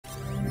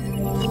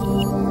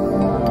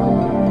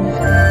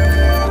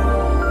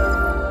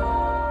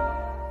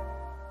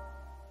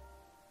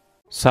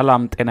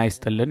ሰላም ጤና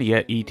ይስጥልን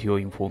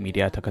የኢትዮኢንፎ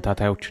ሚዲያ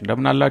ተከታታዮች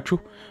እንደምን አላችሁ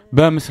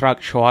በምስራቅ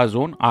ሸዋ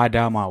ዞን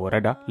አዳማ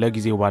ወረዳ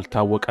ለጊዜው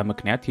ባልታወቀ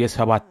ምክንያት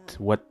የሰባት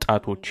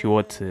ወጣቶች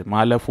ህይወት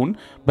ማለፉን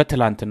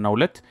በትላንትናው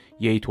ዕለት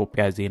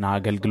የኢትዮጵያ ዜና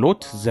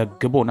አገልግሎት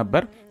ዘግቦ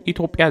ነበር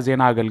ኢትዮጵያ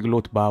ዜና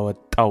አገልግሎት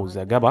ባወጣው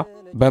ዘገባ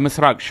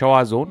በምስራቅ ሸዋ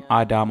ዞን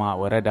አዳማ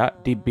ወረዳ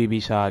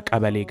ዲቢቢሳ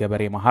ቀበሌ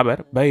ገበሬ ማህበር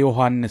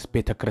በዮሐንስ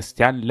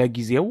ቤተክርስቲያን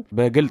ለጊዜው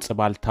በግልጽ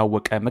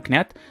ባልታወቀ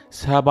ምክንያት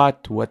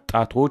ሰባት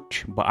ወጣቶች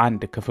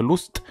በአንድ ክፍል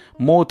ውስጥ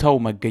ሞተው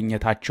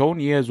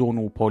መገኘታቸውን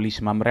የዞኑ ፖሊስ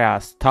መምሪያ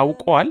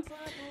አስታውቋል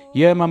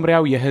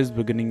የመምሪያው የህዝብ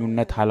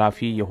ግንኙነት ኃላፊ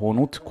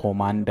የሆኑት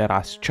ኮማንደር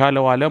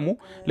አስቻለው አለሙ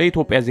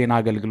ለኢትዮጵያ ዜና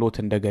አገልግሎት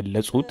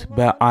እንደገለጹት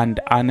በአንድ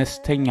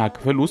አነስተኛ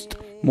ክፍል ውስጥ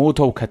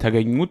ሞተው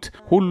ከተገኙት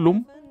ሁሉም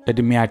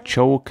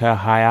እድሜያቸው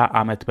ከ20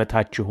 ዓመት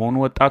በታች የሆኑ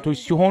ወጣቶች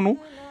ሲሆኑ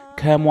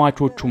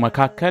ከሟቾቹ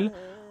መካከል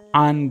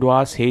አንዷ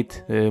ሴት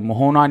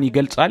መሆኗን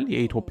ይገልጻል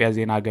የኢትዮጵያ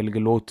ዜና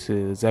አገልግሎት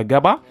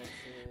ዘገባ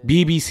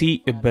ቢቢሲ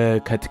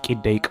ከጥቂት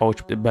ደቂቃዎች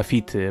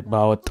በፊት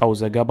ባወጣው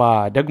ዘገባ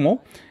ደግሞ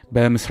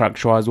በምስራቅ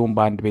ሸዋ ዞን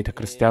በአንድ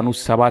ቤተክርስቲያን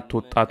ውስጥ ሰባት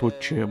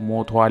ወጣቶች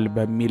ሞተዋል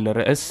በሚል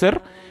ርዕስ ስር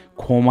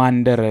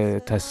ኮማንደር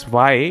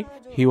ተስፋዬ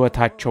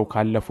ህይወታቸው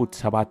ካለፉት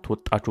ሰባት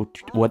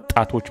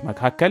ወጣቶች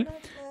መካከል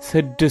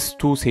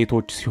ስድስቱ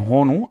ሴቶች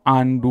ሲሆኑ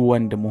አንዱ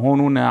ወንድ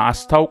መሆኑን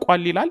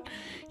አስታውቋል ይላል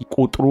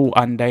ቁጥሩ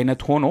አንድ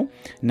አይነት ሆኖ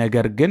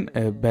ነገር ግን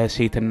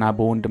በሴትና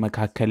በወንድ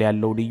መካከል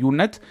ያለው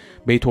ልዩነት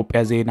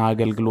በኢትዮጵያ ዜና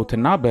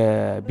አገልግሎትና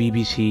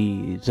በቢቢሲ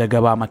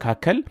ዘገባ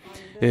መካከል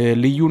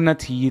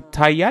ልዩነት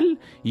ይታያል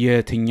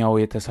የትኛው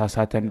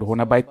የተሳሳተ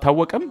እንደሆነ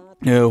ባይታወቅም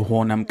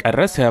ሆነም ቀረ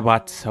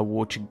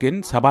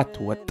ሰባት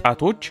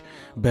ወጣቶች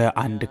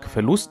በአንድ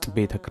ክፍል ውስጥ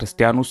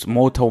ቤተክርስቲያን ውስጥ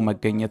ሞተው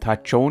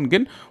መገኘታቸውን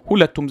ግን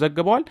ሁለቱም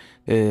ዘግበዋል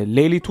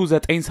ሌሊቱ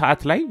 9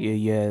 ሰዓት ላይ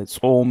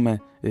የጾም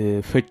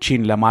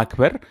ፍቺን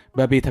ለማክበር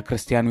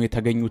በቤተክርስቲያኑ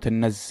የተገኙት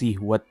እነዚህ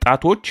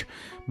ወጣቶች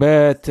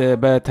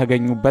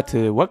በተገኙበት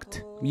ወቅት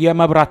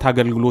የመብራት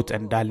አገልግሎት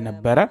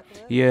እንዳልነበረ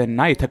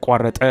እና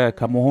የተቋረጠ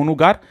ከመሆኑ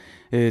ጋር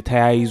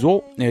ተያይዞ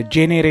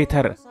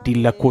ጄኔሬተር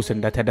ዲለኮስ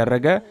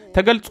እንደተደረገ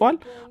ተገልጿል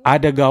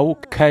አደጋው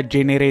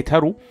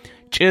ከጄኔሬተሩ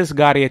ጭስ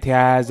ጋር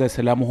የተያያዘ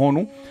ስለመሆኑ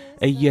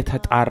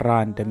እየተጣራ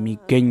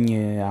እንደሚገኝ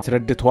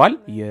አስረድተዋል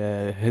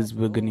የህዝብ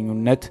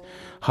ግንኙነት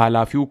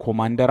ኃላፊው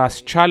ኮማንደር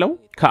አስቻለው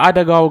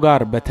ከአደጋው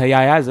ጋር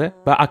በተያያዘ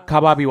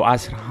በአካባቢው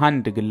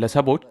 11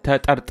 ግለሰቦች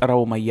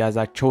ተጠርጥረው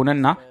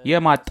መያዛቸውንና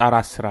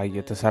የማጣራት ስራ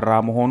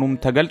እየተሰራ መሆኑም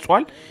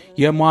ተገልጿል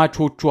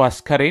የሟቾቹ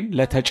አስከሬን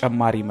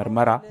ለተጨማሪ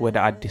ምርመራ ወደ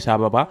አዲስ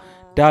አበባ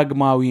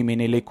ዳግማዊ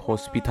ሚኒሊክ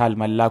ሆስፒታል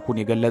መላኩን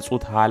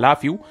የገለጹት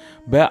ኃላፊው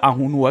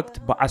በአሁኑ ወቅት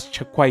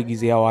በአስቸኳይ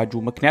ጊዜ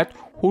አዋጁ ምክንያት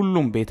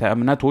ሁሉም ቤተ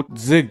እምነቶች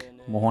ዝግ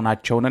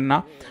መሆናቸውንና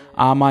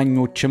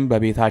አማኞችም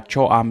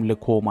በቤታቸው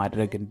አምልኮ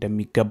ማድረግ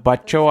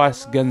እንደሚገባቸው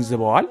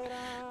አስገንዝበዋል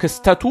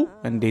ክስተቱ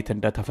እንዴት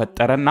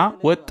እንደተፈጠረና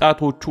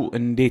ወጣቶቹ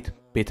እንዴት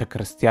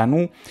ቤተክርስቲያኑ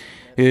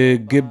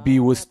ግቢ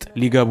ውስጥ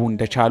ሊገቡ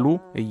እንደቻሉ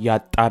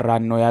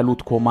ያጣራን ነው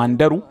ያሉት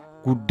ኮማንደሩ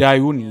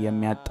ጉዳዩን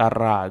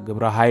የሚያጣራ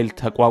ግብረ ኃይል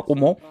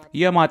ተቋቁሞ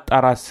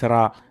የማጣራት ስራ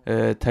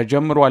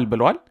ተጀምሯል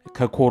ብለዋል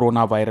ከኮሮና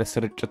ቫይረስ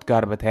ስርጭት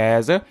ጋር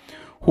በተያያዘ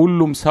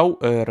ሁሉም ሰው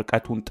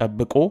ርቀቱን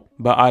ጠብቆ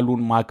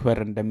በዓሉን ማክበር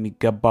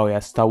እንደሚገባው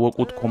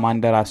ያስታወቁት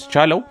ኮማንደር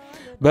አስቻለው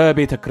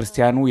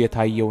በቤተክርስቲያኑ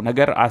የታየው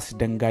ነገር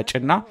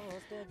አስደንጋጭና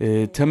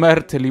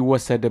ትምህርት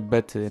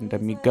ሊወሰድበት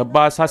እንደሚገባ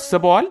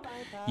አሳስበዋል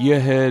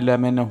ይህ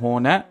ለምን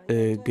ሆነ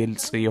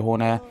ግልጽ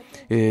የሆነ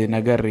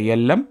ነገር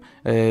የለም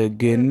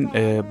ግን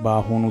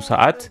በአሁኑ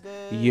ሰዓት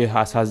ይህ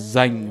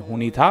አሳዛኝ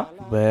ሁኔታ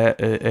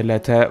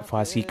በእለተ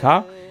ፋሲካ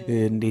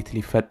እንዴት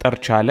ሊፈጠር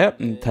ቻለ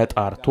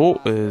ተጣርቶ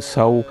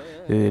ሰው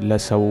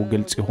ለሰው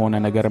ግልጽ የሆነ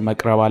ነገር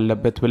መቅረብ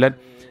አለበት ብለን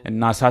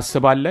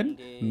እናሳስባለን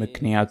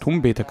ምክንያቱም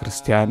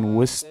ቤተክርስቲያን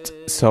ውስጥ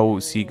ሰው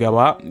ሲገባ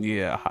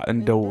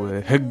እንደው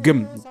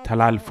ህግም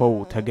ተላልፈው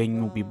ተገኙ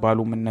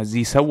ቢባሉም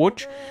እነዚህ ሰዎች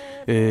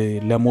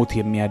ለሞት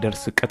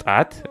የሚያደርስ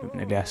ቅጣት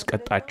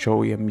ሊያስቀጣቸው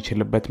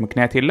የሚችልበት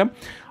ምክንያት የለም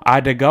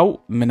አደጋው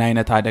ምን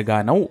አይነት አደጋ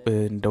ነው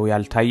እንደው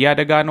ያልታየ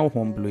አደጋ ነው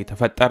ሆን ብሎ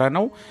የተፈጠረ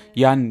ነው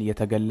ያን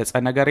የተገለጸ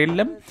ነገር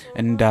የለም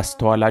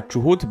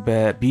እንዳስተዋላችሁት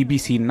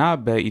በቢቢሲ እና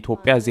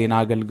በኢትዮጵያ ዜና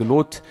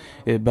አገልግሎት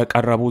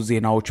በቀረቡ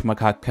ዜናዎች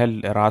መካከል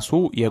ራሱ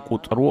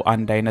የቁጥሩ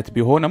አንድ አይነት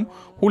ቢሆንም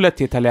ሁለት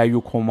የተለያዩ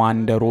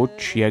ኮማንደሮች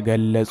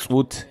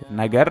የገለጹት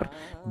ነገር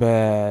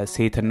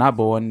በሴትና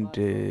በወንድ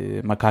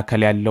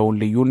መካከል ያለውን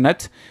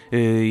ልዩነት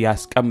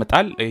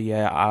ያስቀምጣል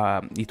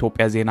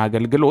የኢትዮጵያ ዜና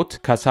አገልግሎት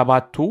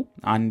ከሰባቱ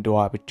አንዷ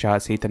ብቻ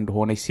ሴት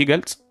እንደሆነች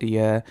ሲገልጽ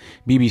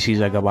የቢቢሲ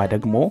ዘገባ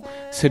ደግሞ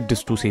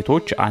ስድስቱ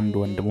ሴቶች አንድ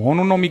ወንድ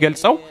መሆኑን ነው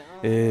የሚገልጸው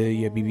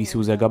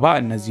የቢቢሲው ዘገባ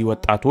እነዚህ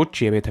ወጣቶች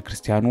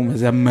የቤተክርስቲያኑ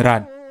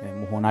መዘምራን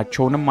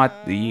መሆናቸውንም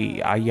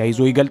አያይዞ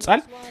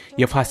ይገልጻል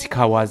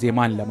የፋሲካ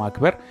ዋዜማን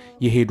ለማክበር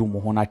የሄዱ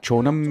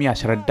መሆናቸውንም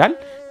ያስረዳል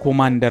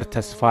ኮማንደር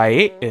ተስፋዬ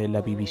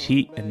ለቢቢሲ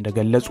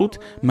እንደገለጹት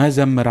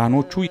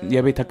መዘምራኖቹ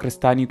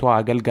የቤተክርስቲያኒቷ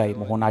አገልጋይ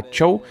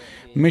መሆናቸው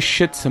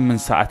ምሽት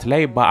 8 ሰዓት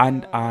ላይ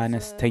በአንድ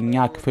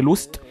አነስተኛ ክፍል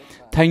ውስጥ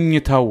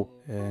ተኝተው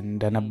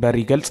እንደነበር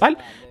ይገልጻል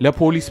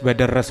ለፖሊስ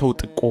በደረሰው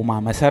ጥቆማ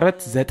መሰረት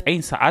 9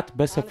 ሰዓት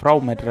በስፍራው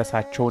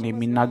መድረሳቸውን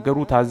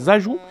የሚናገሩት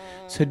አዛዡ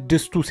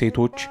 6ቱ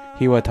ሴቶች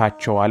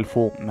ህይወታቸው አልፎ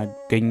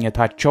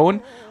መገኘታቸውን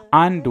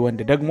አንድ ወንድ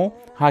ደግሞ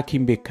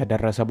ሐኪም ቤት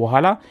ከደረሰ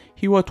በኋላ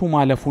ህይወቱ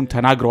ማለፉን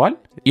ተናግረዋል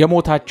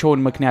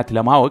የሞታቸውን ምክንያት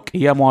ለማወቅ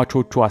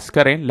የሟቾቹ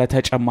አስከሬን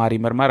ለተጨማሪ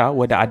ምርመራ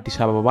ወደ አዲስ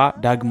አበባ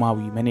ዳግማዊ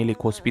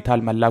ምኒልክ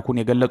ሆስፒታል መላኩን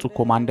የገለጹት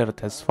ኮማንደር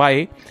ተስፋዬ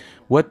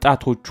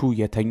ወጣቶቹ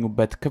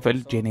የተኙበት ክፍል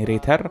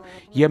ጄኔሬተር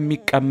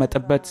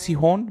የሚቀመጥበት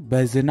ሲሆን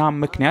በዝናብ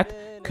ምክንያት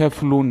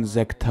ክፍሉን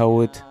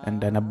ዘግተውት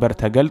እንደነበር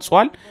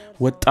ተገልጿል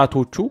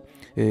ወጣቶቹ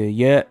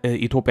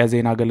የኢትዮጵያ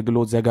ዜና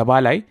አገልግሎት ዘገባ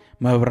ላይ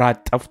መብራት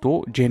ጠፍቶ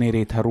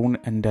ጄኔሬተሩን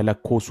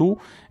እንደለኮሱ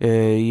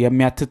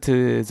የሚያትት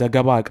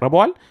ዘገባ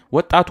አቅርበዋል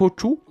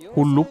ወጣቶቹ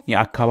ሁሉም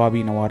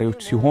የአካባቢ ነዋሪዎች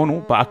ሲሆኑ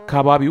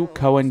በአካባቢው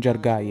ከወንጀል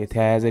ጋር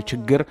የተያያዘ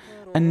ችግር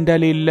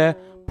እንደሌለ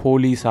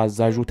ፖሊስ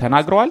አዛዡ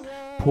ተናግረዋል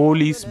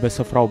ፖሊስ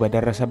በስፍራው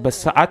በደረሰበት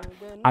ሰዓት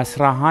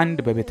 11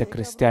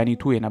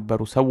 በቤተክርስቲያኒቱ የነበሩ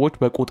ሰዎች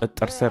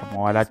በቁጥጥር ስር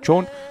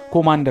መዋላቸውን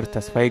ኮማንደር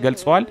ተስፋዬ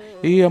ገልጸዋል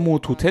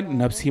የሞቱትን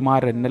ነፍስ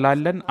ይማር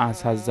እንላለን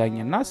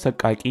አሳዛኝና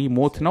ሰቃቂ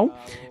ሞት ነው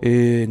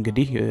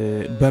እንግዲህ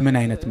በምን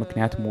አይነት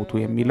ምክንያት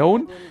ሞቱ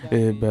የሚለውን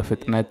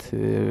በፍጥነት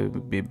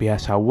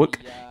ቢያሳውቅ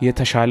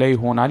የተሻለ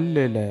ይሆናል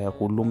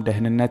ለሁሉም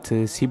ደህንነት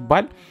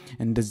ሲባል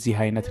እንደዚህ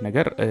አይነት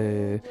ነገር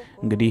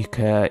እንግዲህ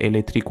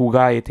ከኤሌክትሪኩ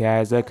ጋር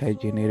የተያያዘ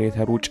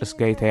ከጄኔሬተሩ ጭስ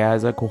ጋር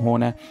የተያያዘ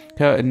ከሆነ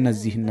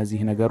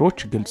ከእነዚህ ነገሮች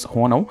ግልጽ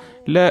ሆነው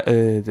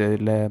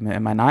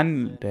ለምእመናን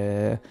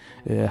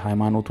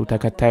ለሃይማኖቱ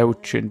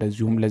ተከታዮች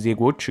እንደዚሁም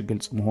ለዜጎች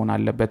ግልጽ መሆን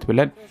አለበት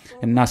ብለን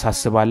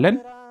እናሳስባለን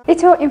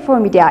EthioInfo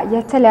Media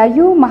የተለያዩ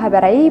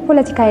ማህበራዊ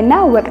ፖለቲካዊና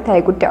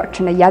ወቅታዊ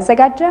ጉዳዮችን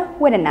ያዘጋጀ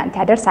ወደ እናንተ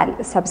ያደርሳል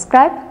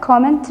ሰብስክራይብ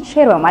ኮሜንት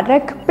ሼር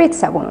በማድረግ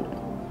ቤተሰቡን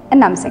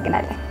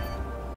እናመሰግናለን